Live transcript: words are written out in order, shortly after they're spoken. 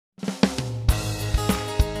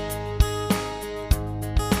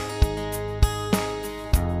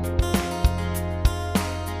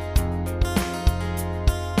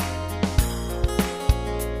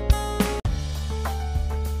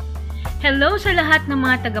Hello sa lahat ng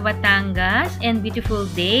mga taga Batangas and beautiful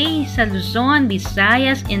day sa Luzon,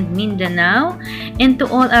 Visayas, and Mindanao, and to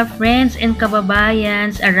all our friends and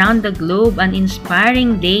kababayans around the globe, an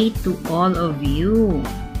inspiring day to all of you.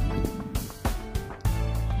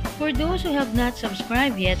 For those who have not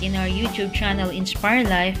subscribed yet in our YouTube channel Inspire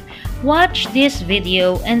Life, watch this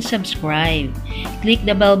video and subscribe. Click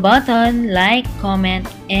the bell button, like, comment,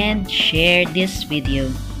 and share this video.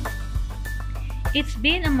 It's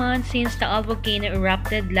been a month since Taal Volcano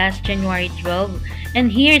erupted last January 12,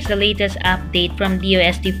 and here's the latest update from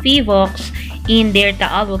DOST PHIVOLCS in their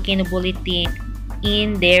Taal Volcano Bulletin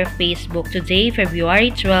in their Facebook today,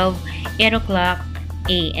 February 12, 8 o'clock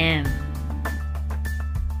a.m.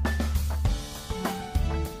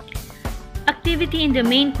 Activity in the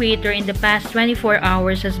main crater in the past 24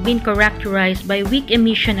 hours has been characterized by weak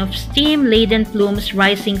emission of steam-laden plumes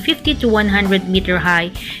rising 50 to 100 meter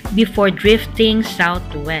high before drifting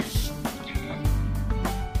southwest.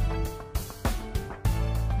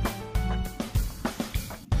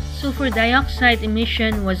 Sulfur dioxide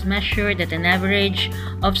emission was measured at an average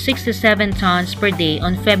of 6 to 7 tons per day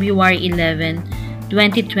on February 11,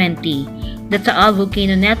 2020. The Taal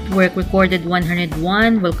Volcano Network recorded 101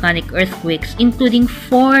 volcanic earthquakes, including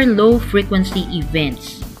 4 low-frequency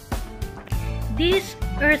events. These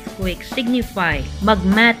earthquakes signify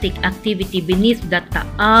magmatic activity beneath the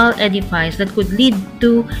Taal edifice that could lead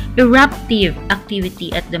to eruptive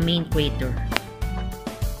activity at the main crater.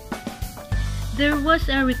 There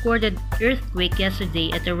was a recorded earthquake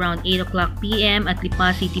yesterday at around 8 o'clock p.m. at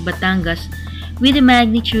Lipa City, Batangas, with a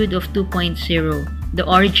magnitude of 2.0. The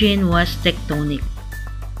origin was tectonic.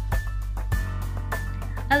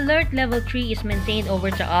 Alert level 3 is maintained over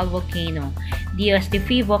Taal Volcano. DOST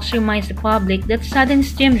PHIVOLCS reminds the public that sudden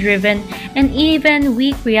stream-driven and even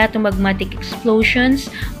weak phreatomagmatic explosions,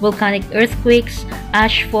 volcanic earthquakes,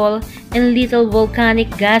 ashfall, and little volcanic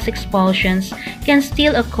gas expulsions can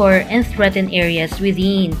still occur and threaten areas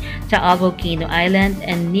within Taal Volcano Island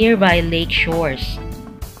and nearby lake shores.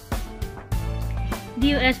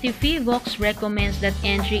 DOST PHIVOLCS recommends that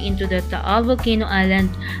entry into the Taal Volcano Island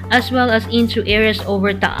as well as into areas over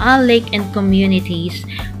Taal Lake and communities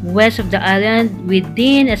west of the island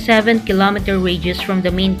within a 7-kilometer radius from the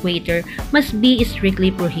main crater must be strictly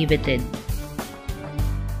prohibited.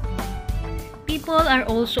 People are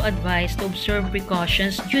also advised to observe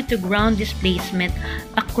precautions due to ground displacement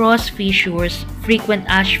across fissures, frequent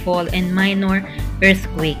ashfall, and minor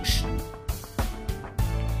earthquakes.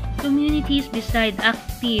 Communities beside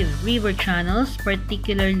active river channels,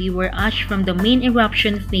 particularly where ash from the main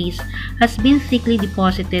eruption phase has been thickly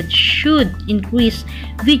deposited, should increase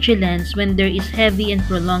vigilance when there is heavy and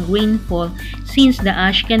prolonged rainfall, since the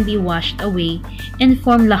ash can be washed away and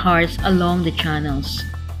form lahars along the channels.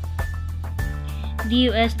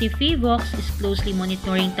 DOST PHIVOLCS is closely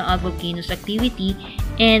monitoring Taal Volcano's activity,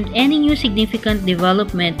 and any new significant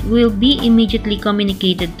development will be immediately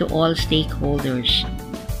communicated to all stakeholders.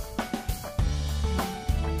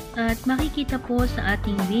 At makikita po sa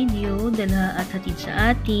ating video, dala at hatid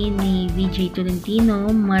sa atin ni VJ Tolentino.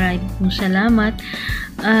 Maraming pong salamat.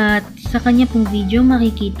 At sa kanya pong video,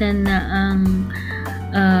 makikita na ang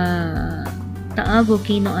Taal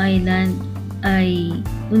Volcano Island ay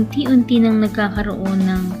unti-unti nang nagkakaroon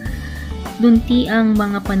ng luntiang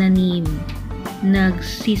mga pananim.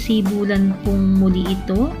 Nagsisibulan pong muli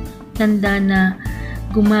ito. Tanda na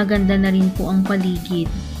gumaganda na rin po ang paligid.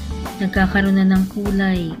 Nagkakaroon na ng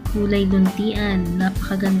kulay luntian,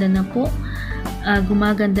 napakaganda na po,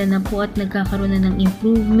 gumaganda na po at nagkakaroon na ng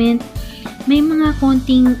improvement. May mga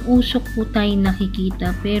konting usok po tayong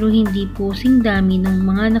nakikita pero hindi po singdami ng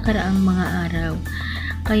mga nakaraang mga araw.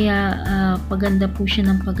 Kaya paganda po siya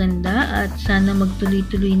ng paganda at sana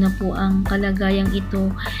magtuloy-tuloy na po ang kalagayang ito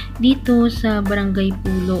dito sa Barangay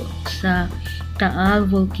Pulo sa Taal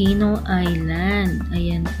Volcano Island.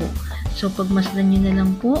 Ayan po. So, pagmasdan nyo na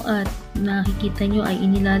lang po at nakikita nyo ay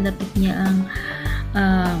inilalapit niya ang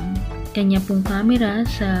kanya pong camera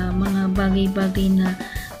sa mga bagay-bagay na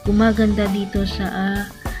gumaganda dito sa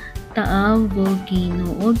Taal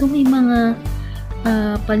Volcano. Although may mga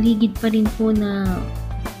paligid pa rin po na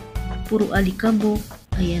puro alikabok.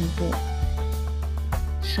 Ayan po.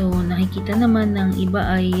 So, nakikita naman ng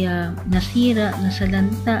iba ay nasira,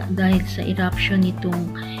 nasalanta dahil sa eruption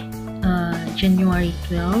nitong January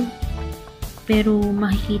 12. Pero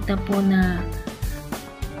makikita po na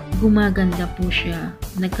gumaganda po siya.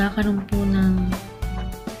 Nagkakaroon po ng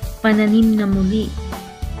pananim na muli.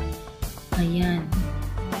 Ayan.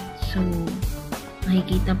 So,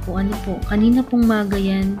 makikita po kanina pong maga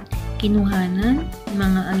yan kinuhanan,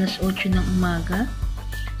 mga alas 8 ng umaga.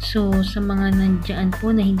 So, sa mga nandiyan po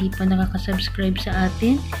na hindi pa nakaka-subscribe sa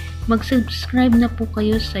atin, mag-subscribe na po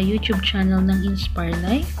kayo sa YouTube channel ng Inspire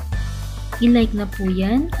Life. I-like na po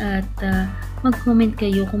yan at mag-comment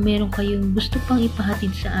kayo kung meron kayong gusto pang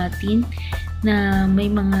ipahatid sa atin na may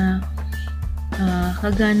mga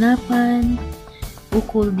kaganapan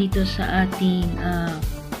ukol dito sa ating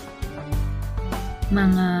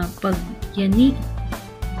mga pagyanig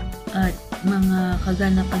at mga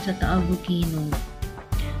kaganapan sa Taal Volcano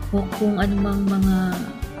o kung anumang mga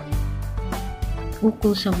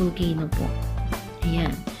ukol sa volcano po.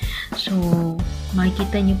 Ayan. So,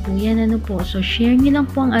 makikita nyo po yan. So, share nyo lang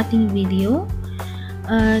po ang ating video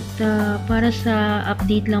at para sa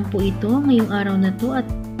update lang po ito ngayong araw na to at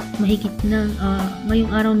mahigit ng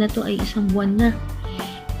ngayong araw na to ay isang buwan na.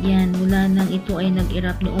 Yan, mula nang ito ay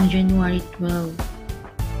nag-erupt noong January 12.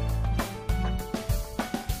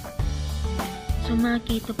 So,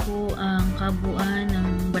 makikita po ang kabuuan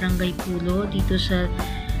ng Barangay Pulo dito sa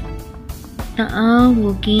Taal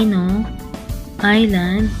Volcano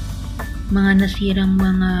Island. Mga nasirang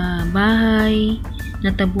mga bahay,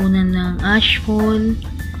 natabunan ng ashfall,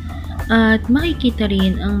 at makikita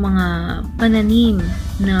rin ang mga pananim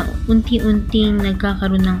na unti-unting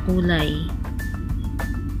nagkakaroon ng kulay.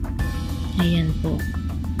 Ayan po.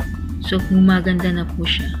 So, gumaganda na po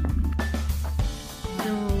siya.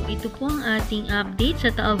 Ito po ang ating update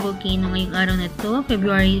sa Taal Volcano ngayong araw na to,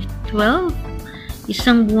 February 12.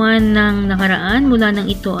 Isang buwan ng nakaraan mula nang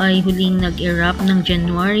ito ay huling nag-erupt ng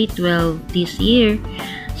January 12 this year.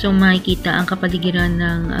 So makikita ang kapaligiran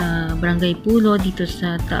ng Barangay Pulo dito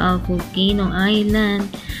sa Taal Volcano Island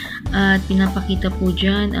at pinapakita po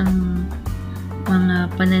dyan ang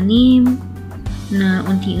mga pananim na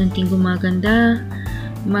unti-unting gumaganda,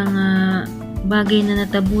 mga bagay na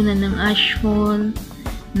natabunan ng ashfall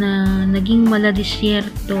na naging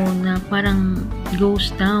maladisyerto na parang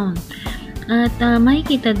ghost town. At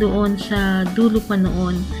makikita doon sa dulo pa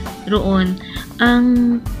roon ang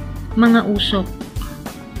mga usok.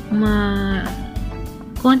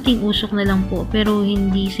 Konting usok na lang po pero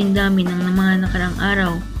hindi singdami ng mga nakarang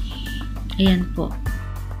araw. Ayan po.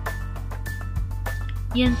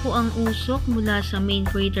 Yan po ang usok mula sa main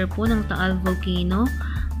crater po ng Taal Volcano.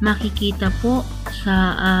 Makikita po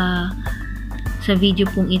sa video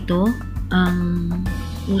pong ito ang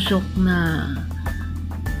usok na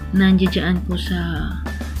nandiyan po sa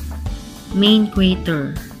main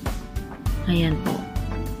crater. Ayan po.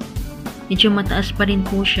 Medyo mataas pa rin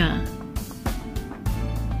po siya.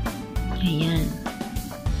 Ayan.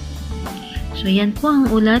 So, yan po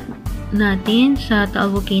ang ulat natin sa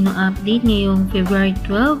Taal Volcano Update ngayong February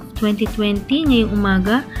 12, 2020, ngayong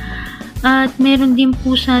umaga. At meron din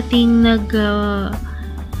po sa ating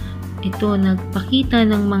nagpakita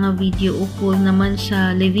ng mga video ukol naman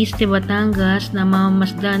sa Leviste, Batangas na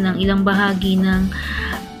mamamasdan ang ilang bahagi ng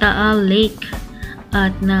Taal Lake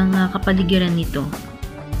at ng kapaligiran nito.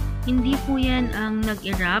 Hindi po yan ang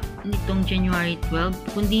nag-erupt nitong January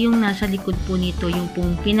 12, kundi yung nasa likod po nito, yung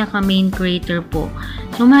pong pinaka main crater po.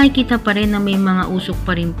 So makikita pa rin na may mga usok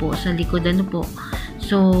pa rin po sa likod po.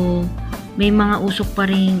 So may mga usok pa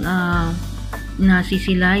rin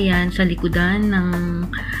nasisilayan sa likodan ng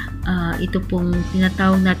ito pong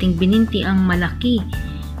tinatawag nating bininti ang malaki.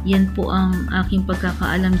 Yan po ang aking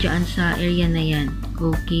pagkakaalam dyan sa area na yan.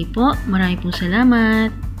 Okay po, maraming pong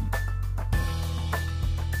salamat.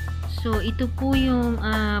 So ito po yung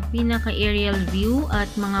pinaka-aerial view at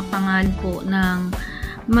mga pangalan po ng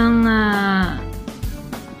mga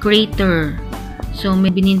crater. So may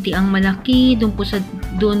bininti ang malaki, doon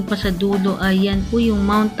pa sa dulo ayan po yung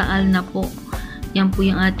Mount Taal na po. Yan po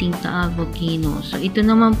yung ating Taal Volcano. So, ito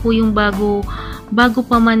naman po yung bago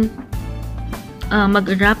pa man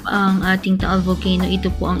mag-erupt ang ating Taal Volcano.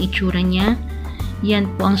 Ito po ang itsura niya.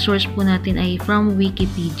 Yan po, ang source po natin ay from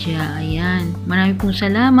Wikipedia. Ayan. Maraming pong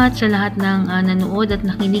salamat sa lahat ng nanood at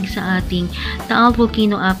nakinig sa ating Taal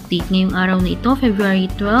Volcano Update ngayong araw na ito,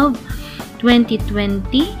 February 12,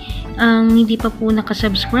 2020. Ang hindi pa po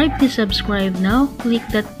nakasubscribe, please subscribe now. Click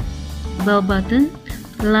that bell button,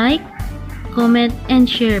 like, comment, and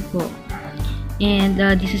share po. And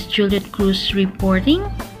this is Juliet Cruz reporting.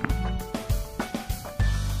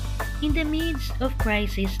 In the midst of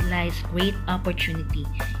crisis lies great opportunity.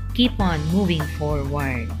 Keep on moving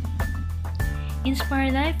forward. Inspire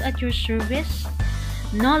life at your service.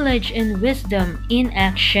 Knowledge and wisdom in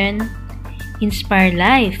action. Inspire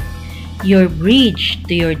life, your bridge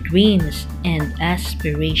to your dreams and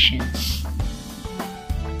aspirations.